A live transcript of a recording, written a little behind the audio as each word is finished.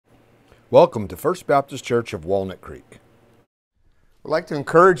Welcome to First Baptist Church of Walnut Creek. We'd like to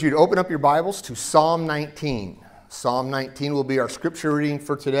encourage you to open up your Bibles to Psalm 19. Psalm 19 will be our scripture reading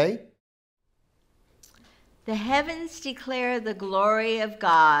for today. The heavens declare the glory of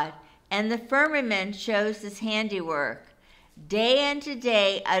God, and the firmament shows his handiwork. Day unto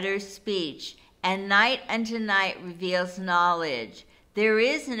day utters speech, and night unto night reveals knowledge. There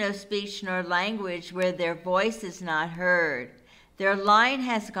is no speech nor language where their voice is not heard. Their line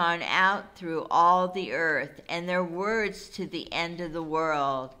has gone out through all the earth, and their words to the end of the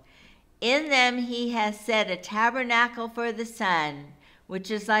world. In them he has set a tabernacle for the sun,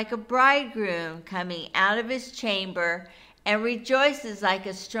 which is like a bridegroom coming out of his chamber, and rejoices like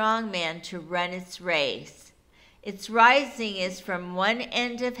a strong man to run its race. Its rising is from one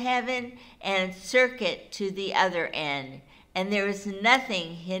end of heaven, and its circuit to the other end, and there is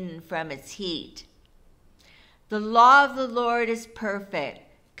nothing hidden from its heat. The law of the Lord is perfect,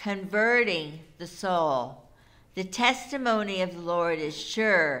 converting the soul. The testimony of the Lord is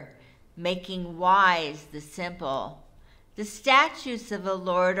sure, making wise the simple. The statutes of the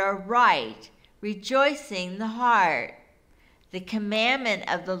Lord are right, rejoicing the heart. The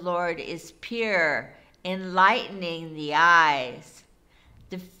commandment of the Lord is pure, enlightening the eyes.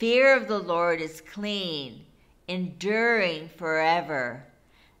 The fear of the Lord is clean, enduring forever.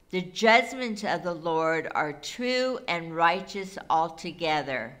 The judgments of the Lord are true and righteous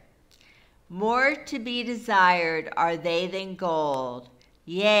altogether. More to be desired are they than gold,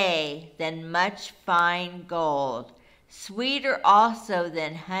 yea, than much fine gold, sweeter also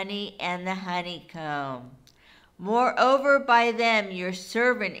than honey and the honeycomb. Moreover, by them your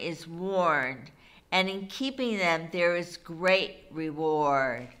servant is warned, and in keeping them there is great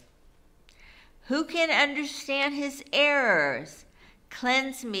reward. Who can understand his errors?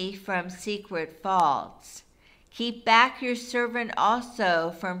 Cleanse me from secret faults. Keep back your servant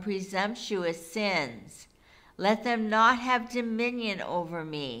also from presumptuous sins. Let them not have dominion over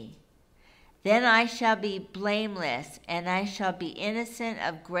me. Then I shall be blameless, and I shall be innocent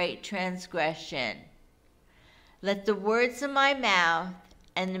of great transgression. Let the words of my mouth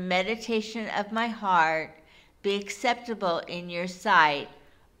and the meditation of my heart be acceptable in your sight,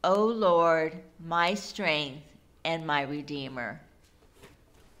 O Lord, my strength and my Redeemer.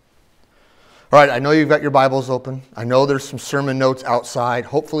 All right, I know you've got your Bibles open. I know there's some sermon notes outside.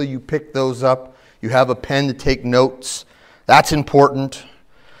 Hopefully you picked those up. You have a pen to take notes. That's important.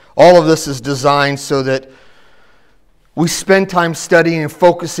 All of this is designed so that we spend time studying and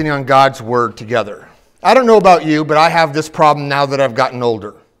focusing on God's Word together. I don't know about you, but I have this problem now that I've gotten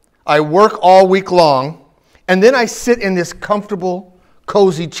older. I work all week long, and then I sit in this comfortable,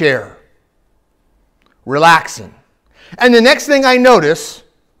 cozy chair, relaxing. And the next thing I notice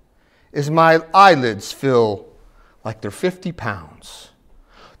is my eyelids feel like they're 50 pounds.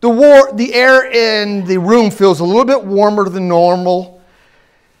 The air in the room feels a little bit warmer than normal.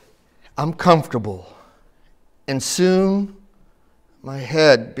 I'm comfortable. And soon, my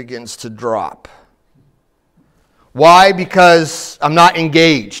head begins to drop. Why? Because I'm not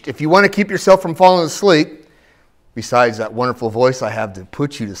engaged. If you want to keep yourself from falling asleep, besides that wonderful voice I have to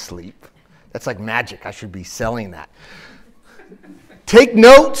put you to sleep, that's like magic. I should be selling that. Take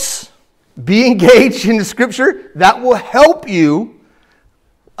notes. Be engaged in the Scripture. That will help you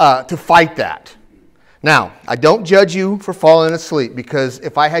to fight that. Now, I don't judge you for falling asleep, because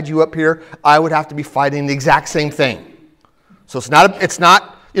if I had you up here, I would have to be fighting the exact same thing. So it's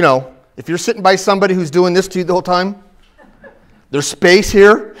not, if you're sitting by somebody who's doing this to you the whole time, there's space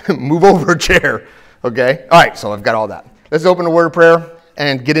here, move over a chair, okay? All right, so I've got all that. Let's open a word of prayer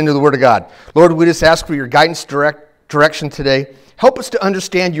and get into the Word of God. Lord, we just ask for your guidance, direction today. Help us to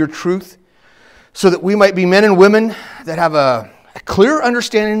understand your truth, so that we might be men and women that have a clear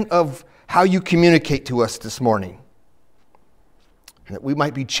understanding of how you communicate to us this morning. And that we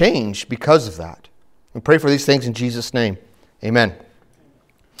might be changed because of that. We pray for these things in Jesus' name. Amen.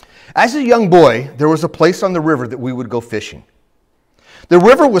 As a young boy, there was a place on the river that we would go fishing. The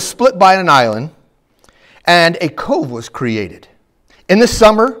river was split by an island, and a cove was created. In the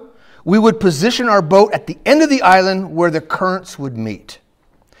summer, we would position our boat at the end of the island where the currents would meet.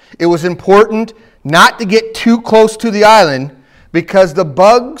 It was important not to get too close to the island, because the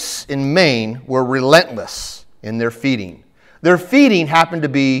bugs in Maine were relentless in their feeding. Their feeding happened to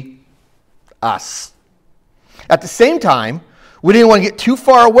be us. At the same time, we didn't want to get too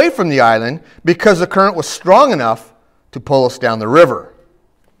far away from the island, because the current was strong enough to pull us down the river.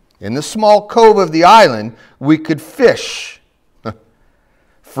 In the small cove of the island, we could fish,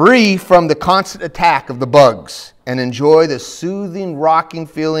 free from the constant attack of the bugs, and enjoy the soothing, rocking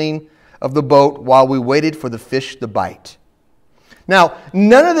feeling of the boat while we waited for the fish to bite. Now,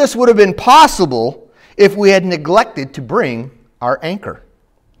 none of this would have been possible if we had neglected to bring our anchor.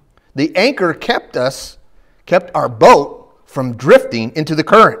 The anchor kept our boat from drifting into the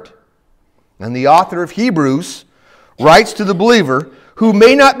current. And the author of Hebrews writes to the believer who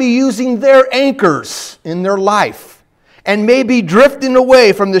may not be using their anchors in their life and may be drifting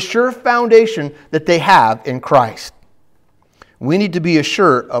away from the sure foundation that they have in Christ. We need to be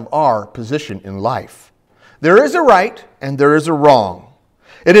assured of our position in life. There is a right and there is a wrong.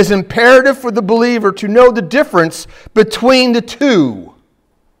 It is imperative for the believer to know the difference between the two.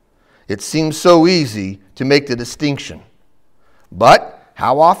 It seems so easy to make the distinction. But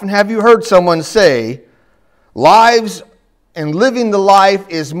how often have you heard someone say, lives and living the life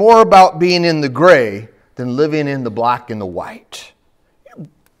is more about being in the gray than living in the black and the white?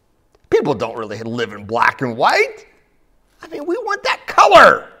 People don't really live in black and white. I mean, we want that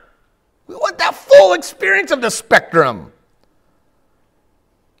color. We want that full experience of the spectrum.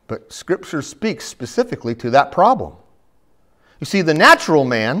 But Scripture speaks specifically to that problem. You see, the natural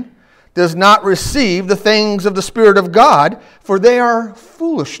man does not receive the things of the Spirit of God, for they are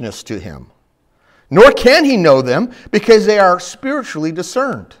foolishness to him. Nor can he know them, because they are spiritually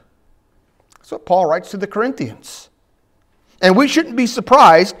discerned. That's what Paul writes to the Corinthians. And we shouldn't be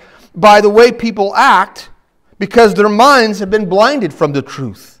surprised by the way people act, because their minds have been blinded from the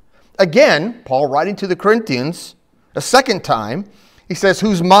truth. Again, Paul writing to the Corinthians a second time, he says,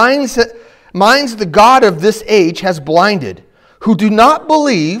 whose minds the God of this age has blinded, who do not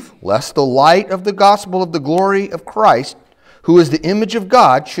believe, lest the light of the gospel of the glory of Christ, who is the image of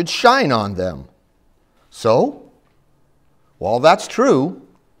God, should shine on them. So, while that's true,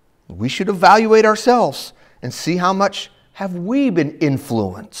 we should evaluate ourselves and see how much have we been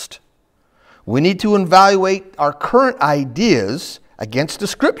influenced. We need to evaluate our current ideas against the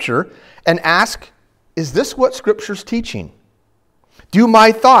Scripture and ask, is this what Scripture's teaching? Do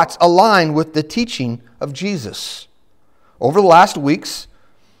my thoughts align with the teaching of Jesus? Over the last weeks,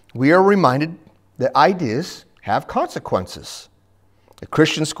 we are reminded that ideas have consequences. A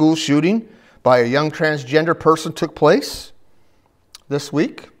Christian school shooting by a young transgender person took place this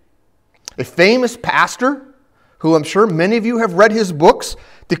week. A famous pastor, who I'm sure many of you have read his books,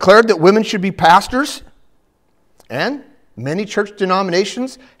 declared that women should be pastors. And many church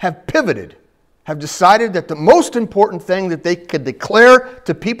denominations have pivoted, have decided that the most important thing that they could declare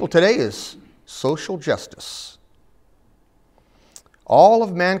to people today is social justice. All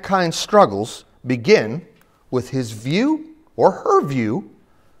of mankind's struggles begin with his view or her view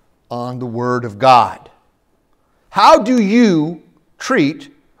on the Word of God. How do you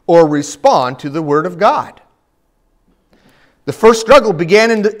treat or respond to the Word of God? The first struggle began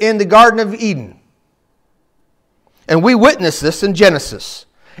in the Garden of Eden. And we witness this in Genesis.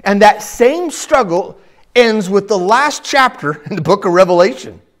 And that same struggle ends with the last chapter in the book of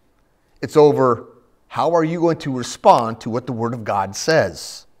Revelation. It's over, how are you going to respond to what the Word of God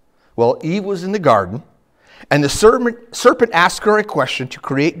says? Well, Eve was in the garden, and the serpent asked her a question to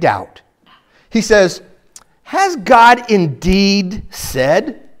create doubt. He says, has God indeed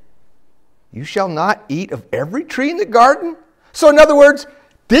said, you shall not eat of every tree in the garden? So in other words,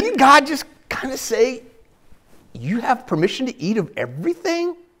 didn't God just kind of say, you have permission to eat of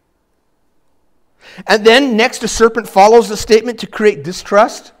everything? And then next the serpent follows the statement to create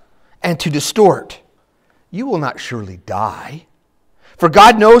distrust and to distort. You will not surely die. For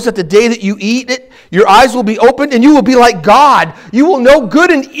God knows that the day that you eat it, your eyes will be opened and you will be like God. You will know good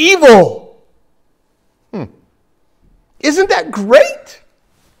and evil. Isn't that great?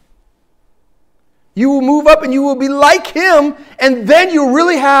 You will move up and you will be like Him, and then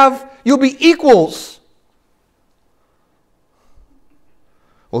you'll be equals.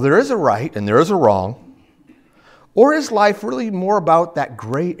 Well, there is a right and there is a wrong. Or is life really more about that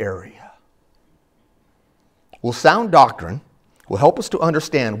gray area? Well, sound doctrine will help us to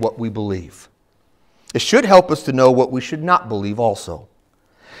understand what we believe. It should help us to know what we should not believe also.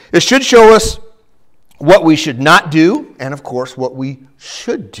 It should show us what we should not do, and of course, what we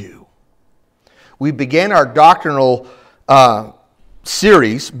should do. We began our doctrinal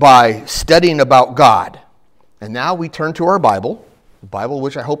series by studying about God. And now we turn to our Bible, the Bible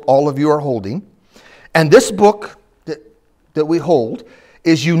which I hope all of you are holding. And this book that we hold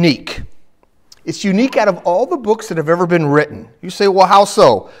is unique. It's unique out of all the books that have ever been written. You say, well, how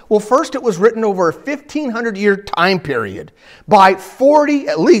so? Well, first it was written over a 1,500-year time period by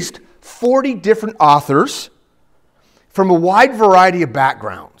at least 40 different authors from a wide variety of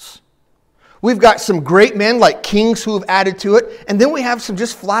backgrounds. We've got some great men like kings who have added to it, and then we have some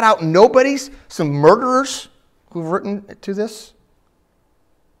just flat-out nobodies, some murderers who've written to this.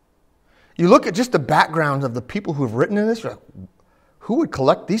 You look at just the backgrounds of the people who have written in this, you're like, who would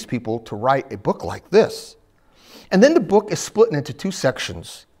collect these people to write a book like this? And then the book is split into two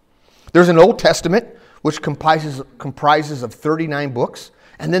sections. There's an Old Testament, which comprises of 39 books.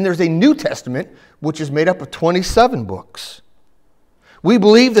 And then there's a New Testament, which is made up of 27 books. We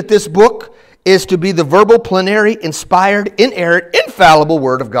believe that this book is to be the verbal, plenary, inspired, inerrant, infallible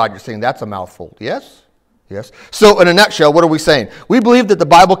Word of God. You're saying that's a mouthful. Yes? Yes. So in a nutshell, what are we saying? We believe that the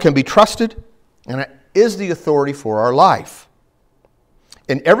Bible can be trusted and it is the authority for our life.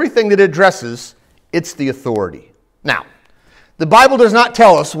 In everything that it addresses, it's the authority. Now, the Bible does not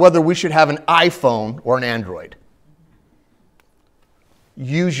tell us whether we should have an iPhone or an Android.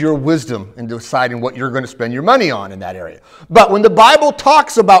 Use your wisdom in deciding what you're going to spend your money on in that area. But when the Bible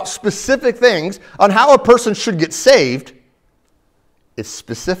talks about specific things on how a person should get saved, it's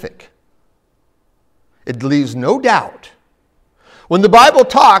specific. It leaves no doubt. When the Bible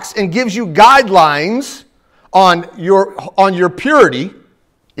talks and gives you guidelines on your purity,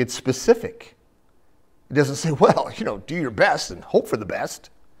 it's specific. It doesn't say, well, do your best and hope for the best.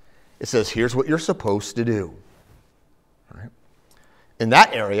 It says, here's what you're supposed to do. All right? In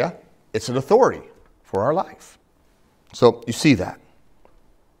that area, it's an authority for our life. So you see that.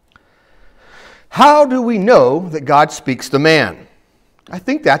 How do we know that God speaks to man? I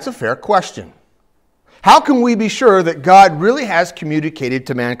think that's a fair question. How can we be sure that God really has communicated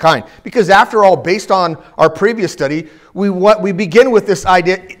to mankind? Because after all, based on our previous study, we begin with this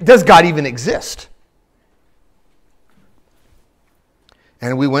idea, does God even exist?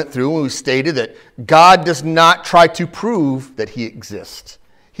 And we went through and we stated that God does not try to prove that he exists.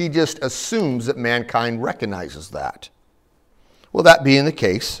 He just assumes that mankind recognizes that. Well, that being the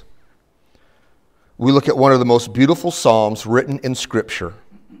case, we look at one of the most beautiful psalms written in Scripture.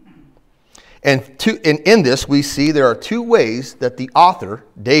 And in this, we see there are two ways that the author,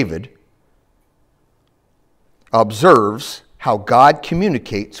 David, observes how God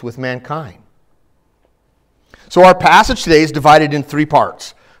communicates with mankind. So our passage today is divided in three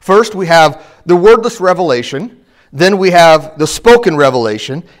parts. First, we have the wordless revelation. Then we have the spoken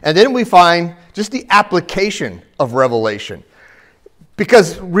revelation. And then we find just the application of revelation.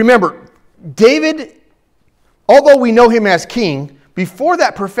 Because remember, David, although we know him as king, before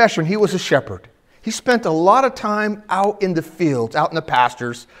that profession, he was a shepherd. He spent a lot of time out in the fields, out in the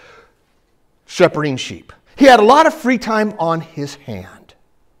pastures, shepherding sheep. He had a lot of free time on his hand.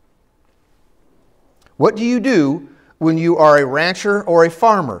 What do you do when you are a rancher or a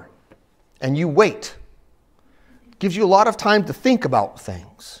farmer and you wait? It gives you a lot of time to think about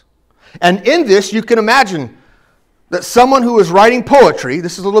things. And in this, you can imagine that someone who is writing poetry,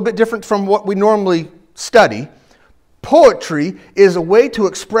 this is a little bit different from what we normally study. Poetry is a way to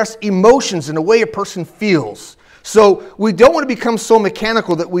express emotions in a way a person feels. So we don't want to become so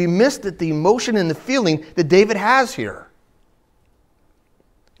mechanical that we miss that the emotion and the feeling that David has here.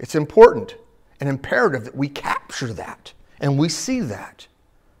 It's important and imperative that we capture that and we see that.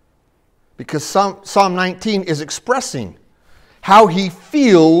 Because Psalm 19 is expressing how he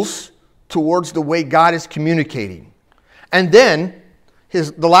feels towards the way God is communicating. And then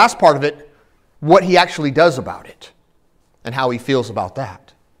the last part of it, what he actually does about it and how he feels about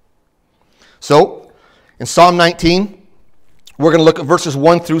that. So, in Psalm 19, we're going to look at verses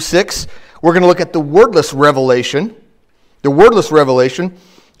 1 through 6. We're going to look at the wordless revelation. The wordless revelation.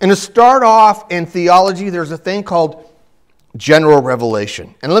 And to start off in theology, there's a thing called general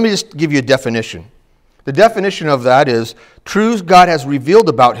revelation. And let me just give you a definition. The definition of that is truths God has revealed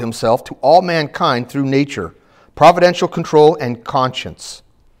about himself to all mankind through nature, providential control, and conscience.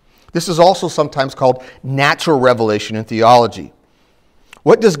 This is also sometimes called natural revelation in theology.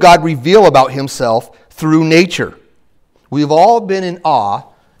 What does God reveal about himself through nature? We've all been in awe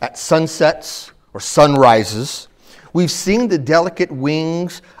at sunsets or sunrises. We've seen the delicate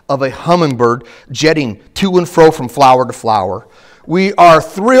wings of a hummingbird jetting to and fro from flower to flower. We are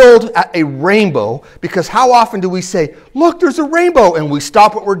thrilled at a rainbow because how often do we say, look, there's a rainbow, and we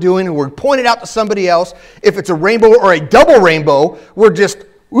stop what we're doing and we're pointing out to somebody else. If it's a rainbow or a double rainbow, we're just,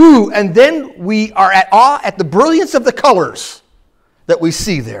 ooh, and then we are at awe at the brilliance of the colors that we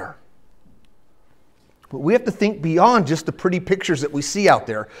see there. But we have to think beyond just the pretty pictures that we see out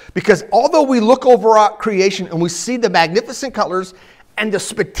there. Because although we look over our creation and we see the magnificent colors and the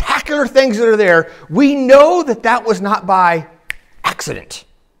spectacular things that are there, we know that that was not by accident.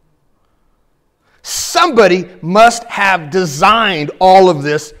 Somebody must have designed all of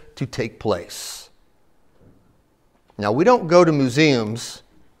this to take place. Now, we don't go to museums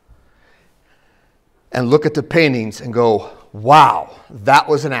and look at the paintings and go, wow, that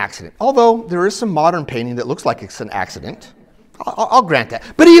was an accident. Although there is some modern painting that looks like it's an accident. I'll grant that.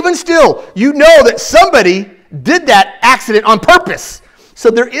 But even still, you know that somebody did that accident on purpose. So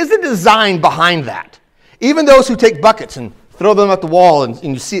there is a design behind that. Even those who take buckets and throw them at the wall and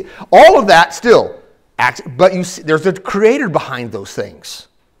you see all of that still, but you see, there's a creator behind those things,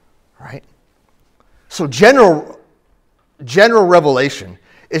 right? So general revelation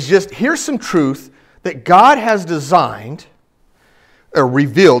is just, here's some truth that God has designed, or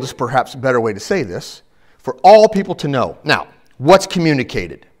revealed is perhaps a better way to say this, for all people to know. Now, what's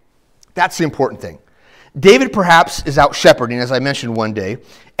communicated? That's the important thing. David perhaps is out shepherding, as I mentioned one day,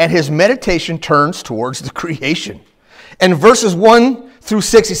 and his meditation turns towards the creation. And verses 1 through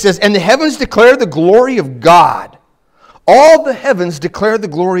 6, he says, "And the heavens declare the glory of God." All the heavens declare the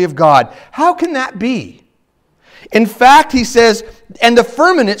glory of God. How can that be? In fact, he says, "And the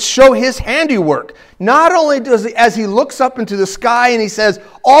firmaments show his handiwork." Not only does he, as he looks up into the sky and he says,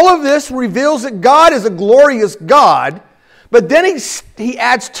 all of this reveals that God is a glorious God, but then he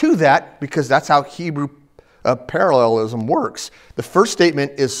adds to that, because that's how Hebrew parallelism works. The first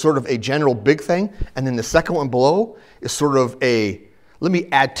statement is sort of a general big thing, and then the second one below is sort of a, let me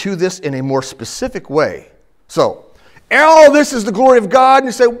add to this in a more specific way. So, all this is the glory of God, and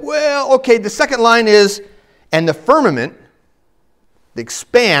you say, well, okay, the second line is, "And the firmament," the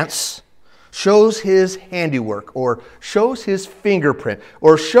expanse, shows his handiwork, or shows his fingerprint,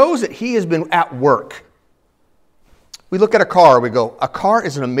 or shows that he has been at work. We look at a car, we go, a car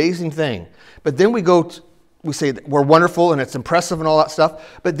is an amazing thing. But then we say that we're wonderful and it's impressive and all that stuff,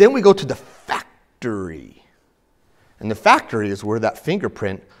 but then we go to the factory. And the factory is where that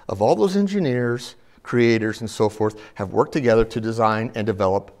fingerprint of all those engineers, creators, and so forth have worked together to design and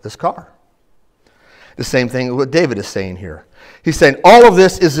develop this car. The same thing what David is saying here. He's saying all of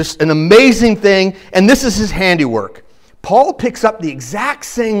this is just an amazing thing, and this is his handiwork. Paul picks up the exact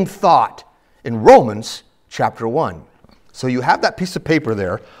same thought in Romans chapter 1. So you have that piece of paper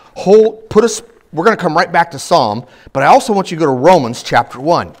there. We're going to come right back to Psalm, but I also want you to go to Romans chapter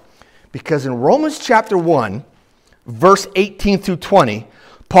 1. Because in Romans chapter 1, verse 18 through 20,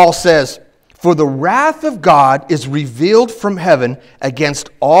 Paul says, "For the wrath of God is revealed from heaven against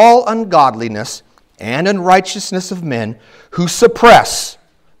all ungodliness and unrighteousness of men who suppress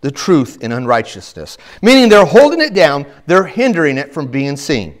the truth in unrighteousness." Meaning they're holding it down, they're hindering it from being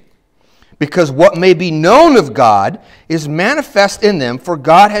seen. "Because what may be known of God is manifest in them, for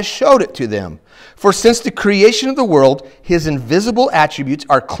God has showed it to them. For since the creation of the world, his invisible attributes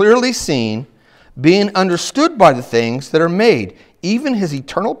are clearly seen, being understood by the things that are made, even his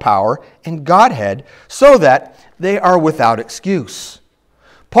eternal power and Godhead, so that they are without excuse."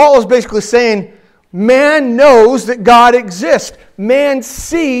 Paul is basically saying, man knows that God exists. Man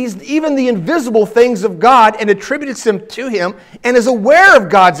sees even the invisible things of God and attributes them to him and is aware of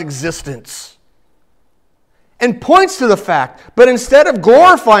God's existence and points to the fact. But instead of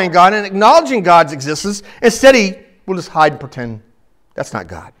glorifying God and acknowledging God's existence, instead he will just hide and pretend, that's not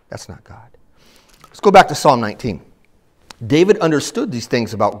God. That's not God. Let's go back to Psalm 19. David understood these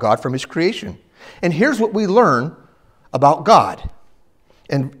things about God from his creation. And here's what we learn about God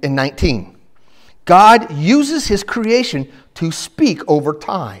in 19. God uses his creation to speak over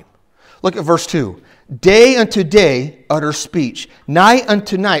time. Look at verse 2. "Day unto day utters speech. Night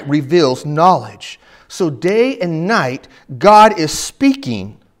unto night reveals knowledge." So day and night, God is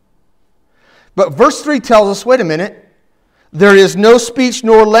speaking. But verse 3 tells us, wait a minute, there is no speech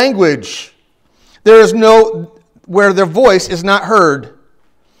nor language. There is no, where their voice is not heard.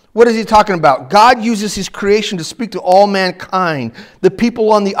 What is he talking about? God uses his creation to speak to all mankind, the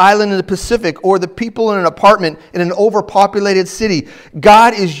people on the island in the Pacific, or the people in an apartment in an overpopulated city.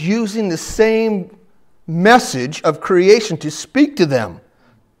 God is using the same message of creation to speak to them.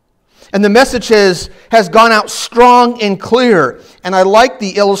 And the message has gone out strong and clear. And I like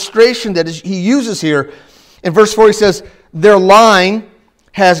the illustration that he uses here. In verse 4 he says, "Their line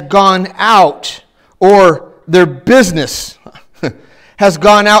has gone out," or their business has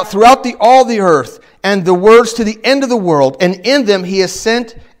gone out throughout all the earth, and the words to the end of the world, and in them he has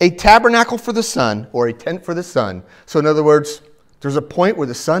sent a tabernacle for the sun, or a tent for the sun. So in other words, there's a point where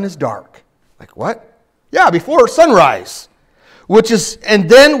the sun is dark. Like what? Yeah, before sunrise. Which is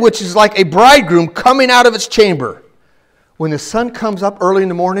like a bridegroom coming out of its chamber. When the sun comes up early in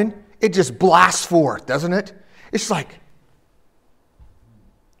the morning, it just blasts forth, doesn't it? It's like,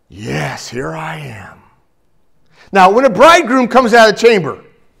 yes, here I am. Now, when a bridegroom comes out of the chamber,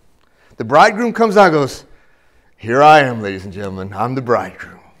 the bridegroom comes out and goes, "Here I am, ladies and gentlemen, I'm the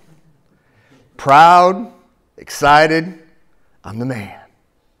bridegroom. Proud, excited, I'm the man."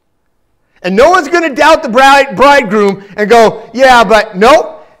 And no one's going to doubt the bridegroom and go, "Yeah, but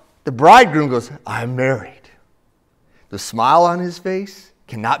nope." The bridegroom goes, "I'm married." The smile on his face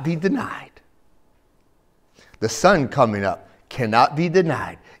cannot be denied. The sun coming up cannot be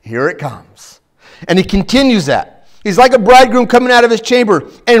denied. Here it comes. And he continues that. He's like a bridegroom coming out of his chamber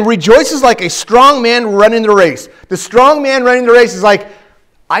and rejoices like a strong man running the race. The strong man running the race is like,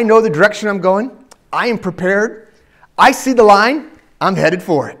 I know the direction I'm going. I am prepared. I see the line. I'm headed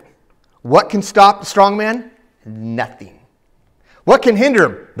for it. What can stop the strong man? Nothing. What can hinder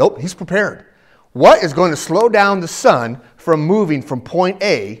him? Nope, he's prepared. What is going to slow down the sun from moving from point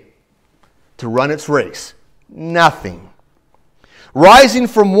A to run its race? Nothing. Rising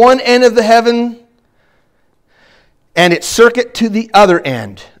from one end of the heaven and its circuit to the other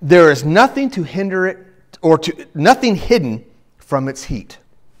end, there is nothing to hinder it or nothing hidden from its heat.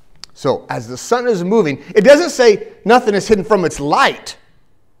 So as the sun is moving, it doesn't say nothing is hidden from its light.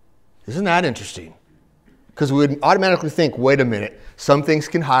 Isn't that interesting? Because we would automatically think, wait a minute, some things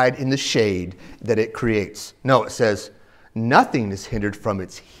can hide in the shade that it creates. No, it says nothing is hindered from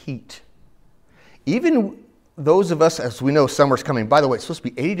its heat. Even those of us, as we know, summer's coming. By the way, it's supposed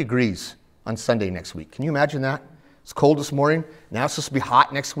to be 80 degrees on Sunday next week. Can you imagine that? It's cold this morning. Now it's supposed to be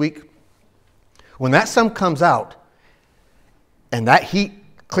hot next week. When that sun comes out and that heat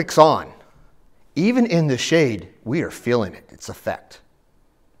clicks on, even in the shade, we are feeling it, its effect.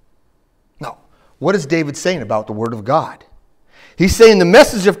 Now, what is David saying about the Word of God? He's saying the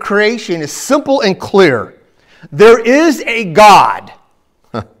message of creation is simple and clear. There is a God.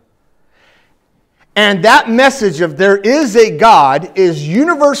 And that message of there is a God is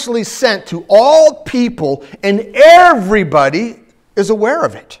universally sent to all people, and everybody is aware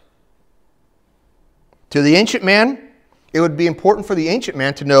of it. To the ancient man, it would be important for the ancient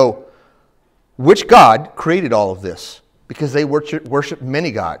man to know which God created all of this, because they worship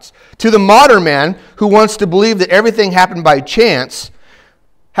many gods. To the modern man who wants to believe that everything happened by chance,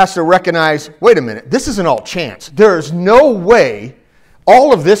 has to recognize, wait a minute, this isn't all chance. There is no way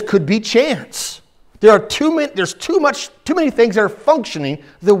all of this could be chance. There's too many things that are functioning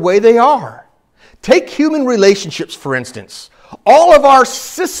the way they are. Take human relationships, for instance. All of our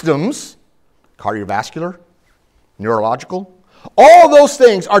systems, cardiovascular, neurological, all those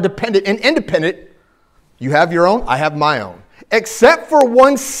things are dependent and independent. You have your own, I have my own. Except for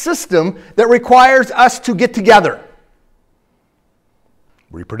one system that requires us to get together.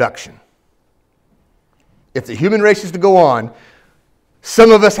 Reproduction. If the human race is to go on,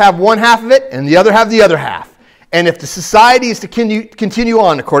 some of us have one half of it and the other have the other half. And if the society is to continue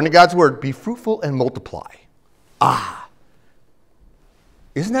on, according to God's word, be fruitful and multiply.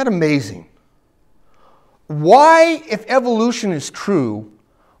 Isn't that amazing? Why, if evolution is true,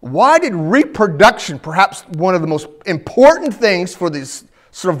 why did reproduction, perhaps one of the most important things for the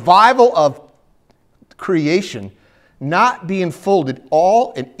survival of creation, not be enfolded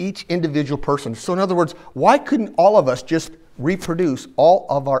all in each individual person? So in other words, why couldn't all of us just reproduce all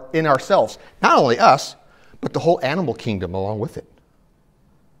of in ourselves? Not only us, but the whole animal kingdom along with it.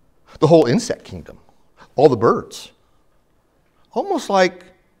 The whole insect kingdom. All the birds. Almost like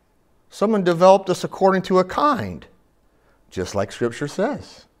someone developed us according to a kind. Just like Scripture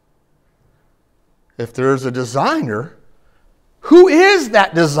says. If there's a designer, who is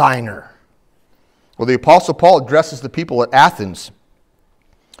that designer? Well, the Apostle Paul addresses the people at Athens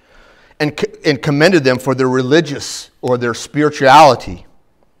and commended them for their religious or their spirituality.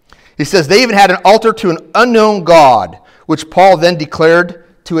 He says they even had an altar to an unknown God, which Paul then declared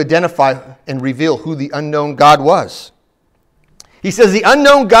to identify and reveal who the unknown God was. He says the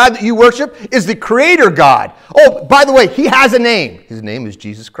unknown God that you worship is the Creator God. Oh, by the way, He has a name. His name is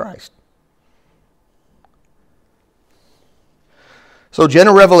Jesus Christ. So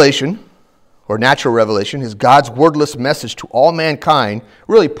general revelation, or natural revelation, is God's wordless message to all mankind,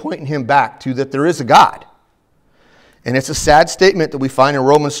 really pointing him back to that there is a God. And it's a sad statement that we find in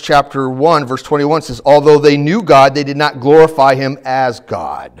Romans chapter 1, verse 21, says, although they knew God, they did not glorify Him as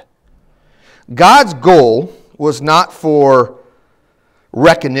God. God's goal was not for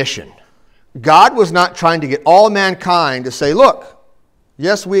recognition. God was not trying to get all mankind to say, look,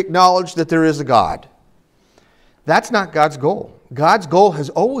 yes, we acknowledge that there is a God. That's not God's goal. God's goal has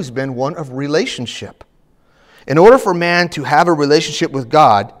always been one of relationship. In order for man to have a relationship with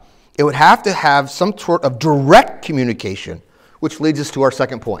God, it would have to have some sort of direct communication, which leads us to our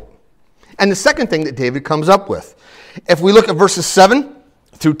second point. And the second thing that David comes up with. If we look at verses 7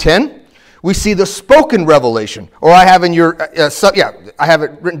 through 10, we see the spoken revelation. Or I have I have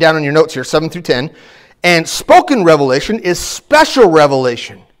it written down in your notes here, 7 through 10. And spoken revelation is special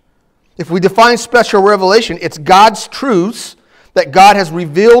revelation. If we define special revelation, it's God's truths that God has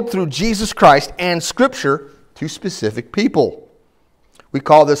revealed through Jesus Christ and Scripture to specific people. We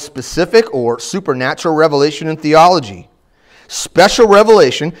call this specific or supernatural revelation in theology. special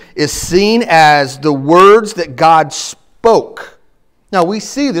revelation is seen as the words that God spoke. Now, we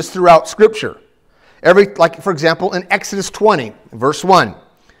see this throughout Scripture. Like, for example, in Exodus 20, verse 1.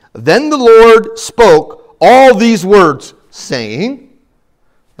 Then the Lord spoke all these words, saying,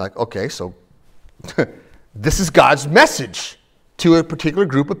 like, okay, so this is God's message to a particular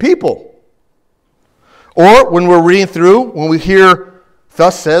group of people. Or when we're reading through, when we hear,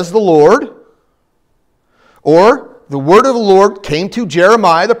 thus says the Lord, or the word of the Lord came to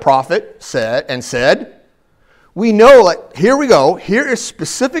Jeremiah the prophet said, we know, like, here we go, here is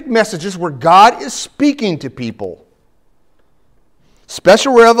specific messages where God is speaking to people.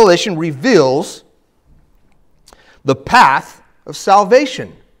 Special revelation reveals the path of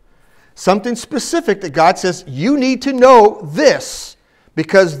salvation. Something specific that God says, you need to know this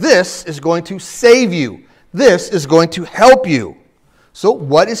because this is going to save you. This is going to help you. So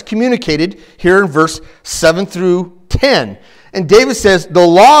what is communicated here in verse 7 through 10? And David says, the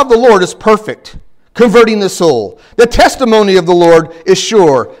law of the Lord is perfect, converting the soul. The testimony of the Lord is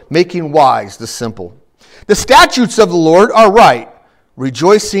sure, making wise the simple. The statutes of the Lord are right,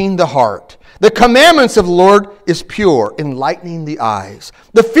 rejoicing the heart. The commandments of the Lord is pure, enlightening the eyes.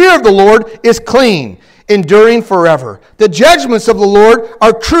 The fear of the Lord is clean, enduring forever. The judgments of the Lord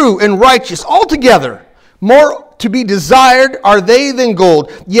are true and righteous altogether. More to be desired are they than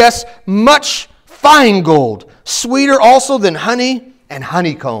gold, yes, much fine gold, sweeter also than honey and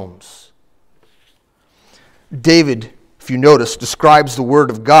honeycombs. David, if you notice, describes the word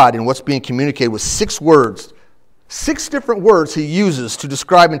of God and what's being communicated with 6 words. 6 different words he uses to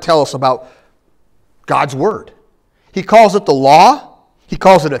describe and tell us about God's word. He calls it the law. He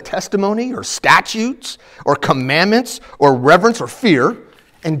calls it a testimony or statutes or commandments or reverence or fear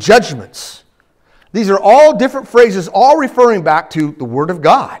and judgments. These are all different phrases, all referring back to the word of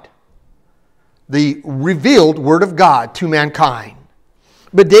God, the revealed word of God to mankind.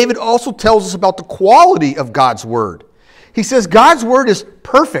 But David also tells us about the quality of God's word. He says God's word is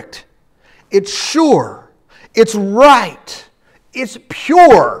perfect. It's sure. It's right. It's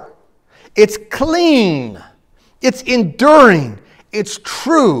pure. It's clean. It's enduring. It's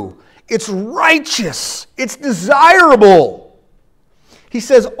true. It's righteous. It's desirable. He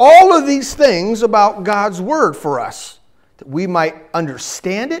says all of these things about God's word for us, that we might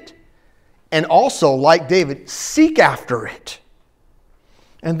understand it and also, like David, seek after it.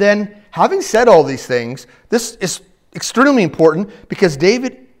 And then, having said all these things, this is extremely important because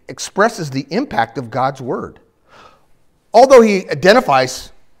David expresses the impact of God's word. Although he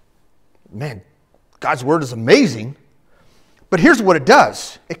identifies, man, God's word is amazing, but here's what it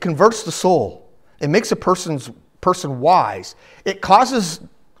does. It converts the soul. It makes a person wise. It causes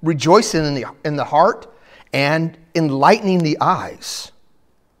rejoicing in the heart and enlightening the eyes.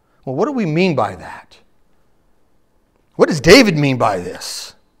 Well, what do we mean by that? What does David mean by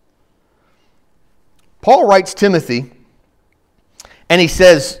this? Paul writes Timothy, and he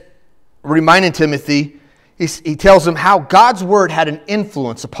says, reminding Timothy, he tells him how God's word had an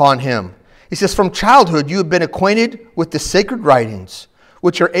influence upon him. He says, from childhood you have been acquainted with the sacred writings,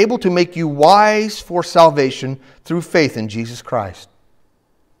 which are able to make you wise for salvation through faith in Jesus Christ.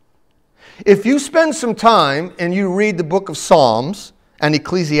 If you spend some time and you read the book of Psalms and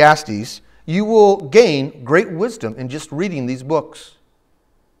Ecclesiastes, you will gain great wisdom in just reading these books.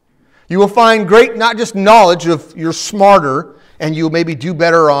 You will find great, not just knowledge of you're smarter and you'll maybe do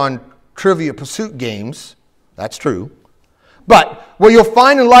better on Trivia Pursuit games. That's true. But what you'll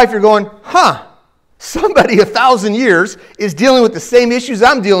find in life, you're going, somebody 1,000 years is dealing with the same issues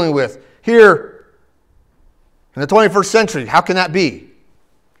I'm dealing with here in the 21st century. How can that be?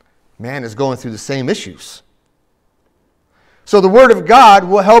 Man is going through the same issues. So the Word of God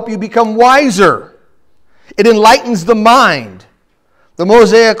will help you become wiser. It enlightens the mind. The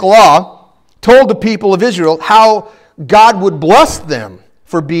Mosaic Law told the people of Israel how God would bless them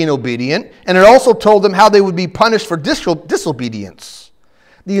for being obedient, and it also told them how they would be punished for disobedience.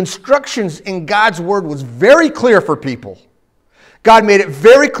 The instructions in God's Word was very clear for people. God made it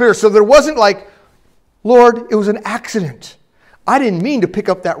very clear, so there wasn't like, Lord, it was an accident. I didn't mean to pick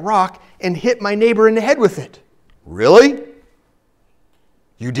up that rock and hit my neighbor in the head with it. Really?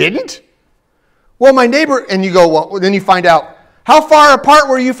 You didn't? Well, my neighbor, and you go, well, then you find out, how far apart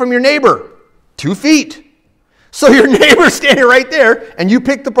were you from your neighbor? 2 feet. So your neighbor's standing right there, and you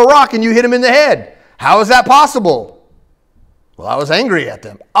picked up a rock and you hit him in the head. How is that possible? Well, I was angry at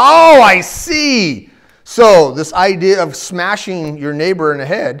them. Oh, I see. So this idea of smashing your neighbor in the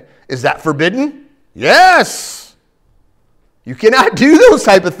head, is that forbidden? Yes. You cannot do those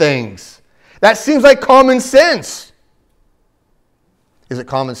type of things. That seems like common sense. Is it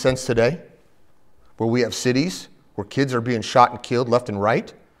common sense today? Where we have cities where kids are being shot and killed left and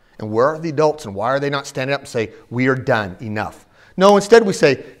right? And where are the adults, and why are they not standing up and say, we are done, enough? No, instead we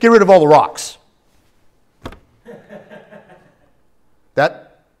say, get rid of all the rocks.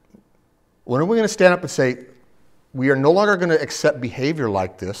 When are we going to stand up and say, we are no longer going to accept behavior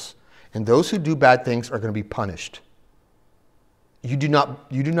like this, and those who do bad things are going to be punished? You do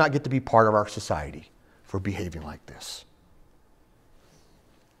not get to be part of our society for behaving like this.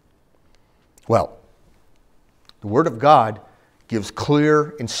 Well, the Word of God gives clear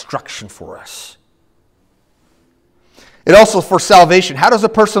instruction for us. It also for salvation. How does a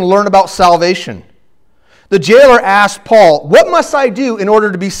person learn about salvation? The jailer asked Paul, what must I do in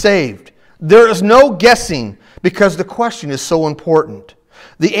order to be saved? There is no guessing because the question is so important.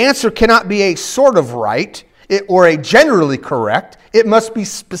 The answer cannot be a sort of right or a generally correct. It must be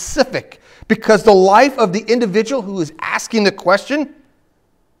specific because the life of the individual who is asking the question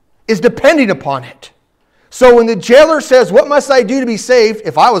is depending upon it. So when the jailer says, what must I do to be saved?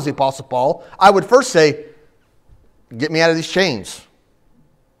 If I was the Apostle Paul, I would first say, get me out of these chains.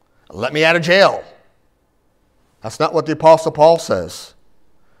 Let me out of jail. That's not what the Apostle Paul says.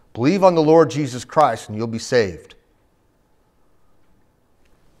 Believe on the Lord Jesus Christ and you'll be saved.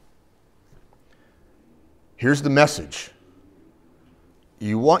 Here's the message.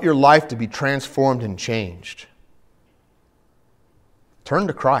 You want your life to be transformed and changed. Turn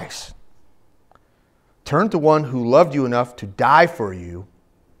to Christ. Turn to one who loved you enough to die for you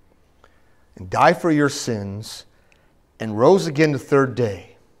and die for your sins and rose again the third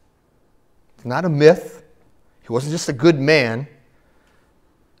day. It's not a myth. He wasn't just a good man.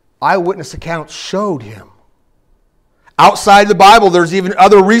 Eyewitness accounts showed him. Outside the Bible, there's even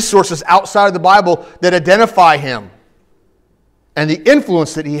other resources outside of the Bible that identify him and the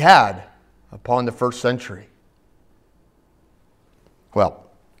influence that he had upon the first century. Well,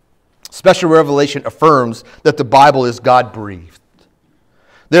 special revelation affirms that the Bible is God-breathed.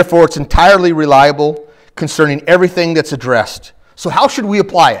 Therefore, it's entirely reliable concerning everything that's addressed. So how should we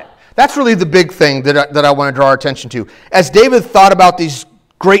apply it? That's really the big thing that I want to draw our attention to. As David thought about these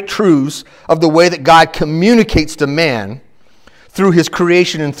great truths of the way that God communicates to man through his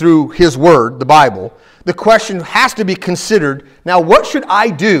creation and through his word, the Bible, the question has to be considered, now what should I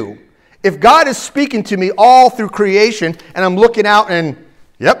do? If God is speaking to me all through creation and I'm looking out and,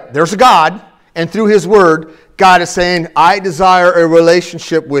 yep, there's a God, and through his word, God is saying, I desire a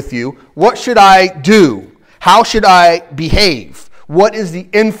relationship with you. What should I do? How should I behave? What is the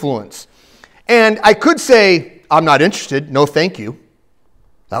influence? And I could say, I'm not interested. No, thank you.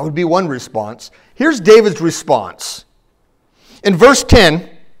 That would be one response. Here's David's response. In verse 10,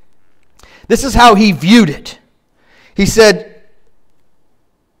 this is how he viewed it. He said,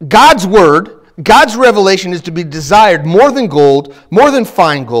 God's word, God's revelation is to be desired more than gold, more than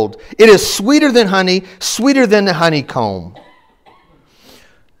fine gold. It is sweeter than honey, sweeter than the honeycomb.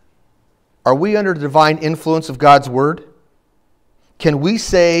 Are we under the divine influence of God's word? Can we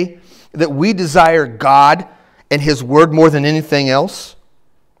say that we desire God and his word more than anything else?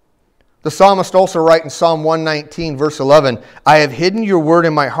 The psalmist also writes in Psalm 119, verse 11, I have hidden your word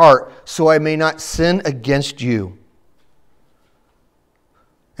in my heart so I may not sin against you.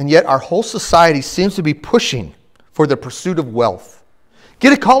 And yet our whole society seems to be pushing for the pursuit of wealth.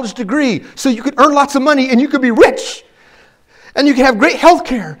 Get a college degree so you can earn lots of money and you can be rich. And you can have great health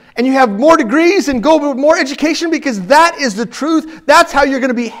care. And you have more degrees and go with more education because that is the truth. That's how you're going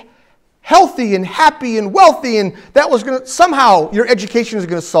to be healthy and happy and wealthy. And that was going to, somehow your education is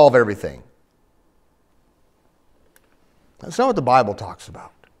going to solve everything. That's not what the Bible talks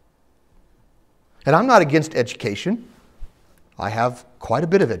about. And I'm not against education. I have quite a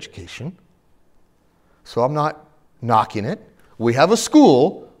bit of education. So I'm not knocking it. We have a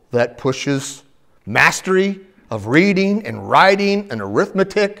school that pushes mastery of reading and writing and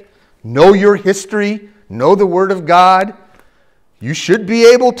arithmetic. Know your history. Know the Word of God. You should be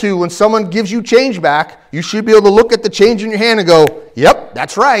able to, when someone gives you change back, you should be able to look at the change in your hand and go, yep,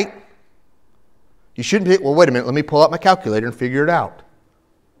 that's right. You shouldn't be, well, wait a minute, let me pull out my calculator and figure it out.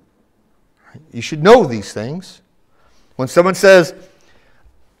 You should know these things. When someone says,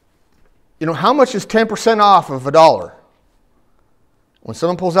 you know, how much is 10% off of $1? When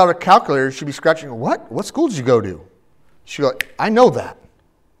someone pulls out a calculator, you should be scratching, what? What school did you go to? You should go, I know that.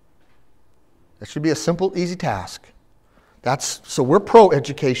 That should be a simple, easy task. So we're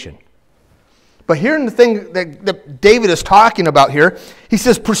pro-education. But here's the thing that David is talking about here. He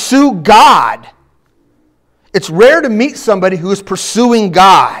says, pursue God. It's rare to meet somebody who is pursuing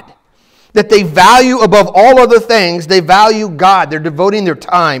God. That they value above all other things, they value God. They're devoting their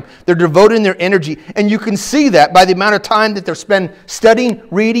time. They're devoting their energy. And you can see that by the amount of time that they're spending studying,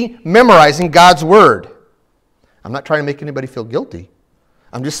 reading, memorizing God's Word. I'm not trying to make anybody feel guilty.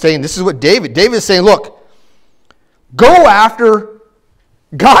 I'm just saying this is what David is saying, look, go after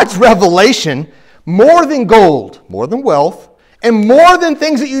God's revelation more than gold, more than wealth, and more than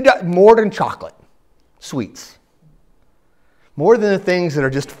things that you do, more than chocolate, sweets, more than the things that are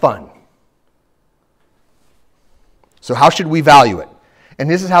just fun. So how should we value it? And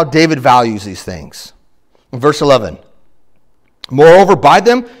this is how David values these things. In verse 11, moreover, by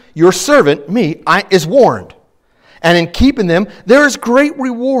them your servant, me, is warned. And in keeping them, there is great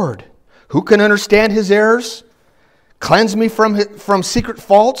reward. Who can understand his errors? Cleanse me from secret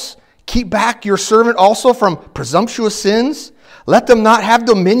faults. Keep back your servant also from presumptuous sins. Let them not have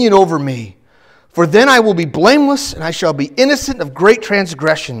dominion over me. For then I will be blameless, and I shall be innocent of great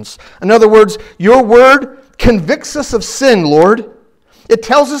transgressions. In other words, your word convicts us of sin, Lord. It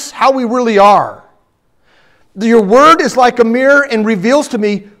tells us how we really are. Your word is like a mirror and reveals to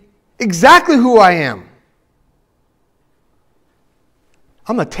me exactly who I am.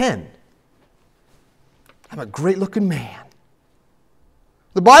 I'm a 10. I'm a great-looking man.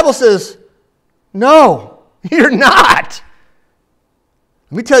 The Bible says, no, you're not.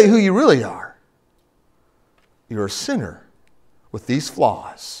 Let me tell you who you really are. You're a sinner with these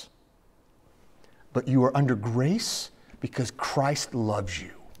flaws. But you are under grace because Christ loves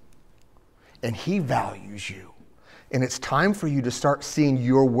you. And He values you. And it's time for you to start seeing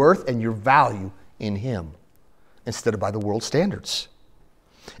your worth and your value in Him instead of by the world's standards.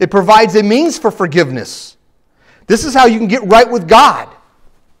 It provides a means for forgiveness. This is how you can get right with God.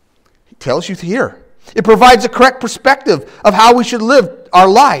 He tells you here. It provides a correct perspective of how we should live our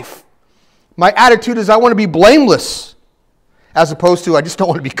life. My attitude is I want to be blameless as opposed to I just don't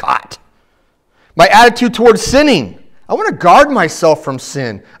want to be caught. My attitude towards sinning, I want to guard myself from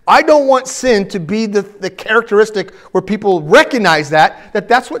sin. I don't want sin to be the characteristic where people recognize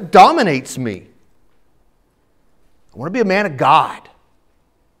that's what dominates me. I want to be a man of God.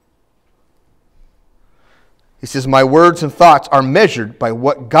 He says, my words and thoughts are measured by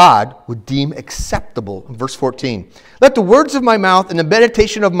what God would deem acceptable. In verse 14, let the words of my mouth and the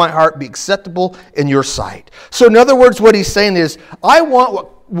meditation of my heart be acceptable in your sight. So in other words, what he's saying is, I want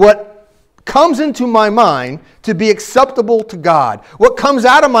what comes into my mind to be acceptable to God. What comes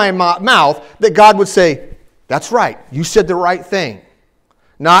out of my mouth that God would say, that's right, you said the right thing.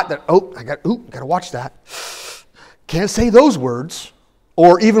 Not that, I got to watch that. Can't say those words.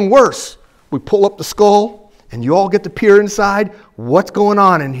 Or even worse, we pull up the skull, and you all get to peer inside. What's going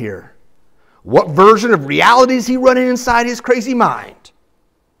on in here? What version of reality is he running inside his crazy mind?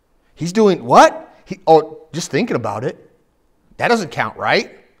 He's doing what? Just thinking about it. That doesn't count,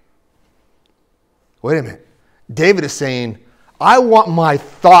 right? Wait a minute. David is saying, I want my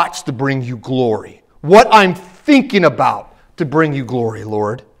thoughts to bring you glory. What I'm thinking about to bring you glory,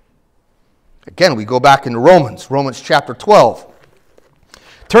 Lord. Again, we go back into Romans chapter 12.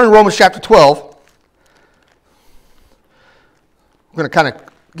 Turn to Romans chapter 12. I'm going to kind of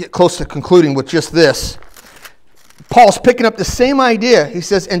get close to concluding with just this. Paul's picking up the same idea. He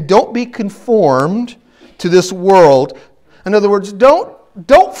says, and don't be conformed to this world. In other words,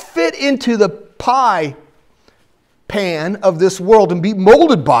 don't fit into the pie pan of this world and be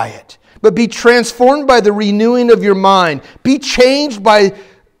molded by it, but be transformed by the renewing of your mind. Be changed by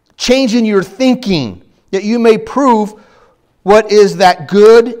changing your thinking, that you may prove what is that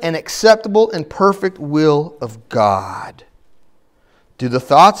good and acceptable and perfect will of God. Do the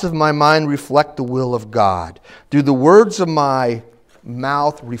thoughts of my mind reflect the will of God? Do the words of my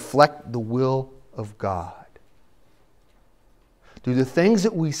mouth reflect the will of God? Do the things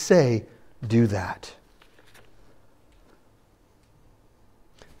that we say do that?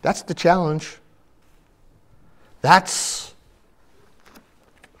 That's the challenge. That's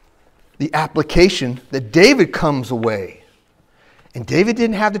the application that David comes away. And David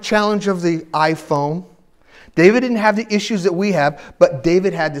didn't have the challenge of the iPhone. David didn't have the issues that we have, but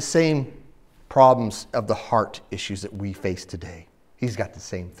David had the same problems of the heart issues that we face today. He's got the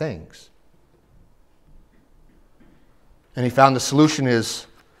same things. And he found the solution is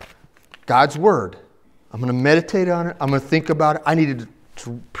God's Word. I'm going to meditate on it. I'm going to think about it. I needed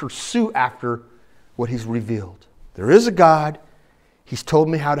to pursue after what He's revealed. There is a God. He's told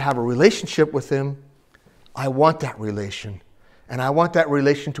me how to have a relationship with Him. I want that relation. And I want that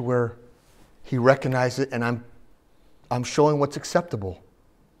relation to where He recognized it, and I'm showing what's acceptable.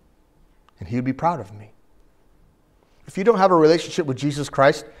 And He would be proud of me. If you don't have a relationship with Jesus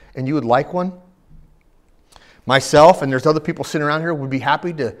Christ and you would like one, myself and there's other people sitting around here would be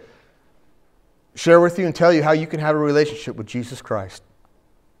happy to share with you and tell you how you can have a relationship with Jesus Christ.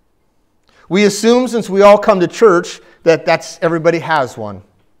 We assume since we all come to church that everybody has one.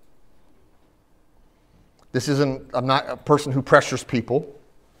 I'm not a person who pressures people.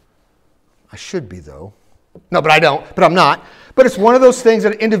 I should be, though. No, but I don't. But I'm not. But it's one of those things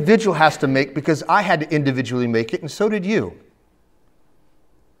that an individual has to make because I had to individually make it, and so did you.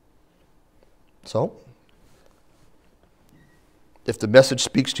 So, if the message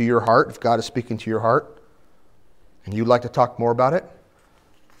speaks to your heart, if God is speaking to your heart, and you'd like to talk more about it,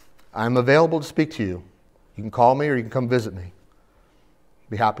 I'm available to speak to you. You can call me or you can come visit me.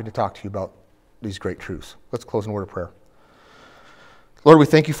 Be happy to talk to you about these great truths. Let's close in a word of prayer. Lord, we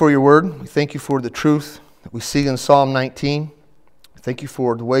thank you for your word. We thank you for the truth that we see in Psalm 19. Thank you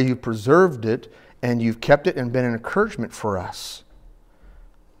for the way you've preserved it and you've kept it and been an encouragement for us.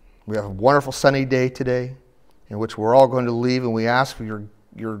 We have a wonderful sunny day today in which we're all going to leave, and we ask for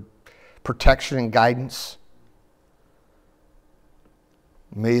your protection and guidance.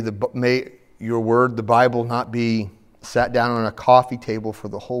 May your word, the Bible, not be sat down on a coffee table for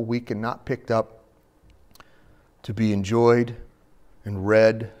the whole week and not picked up, to be enjoyed and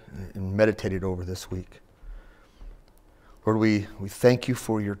read and meditated over this week. Lord, we thank you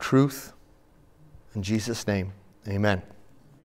for your truth. In Jesus' name, amen.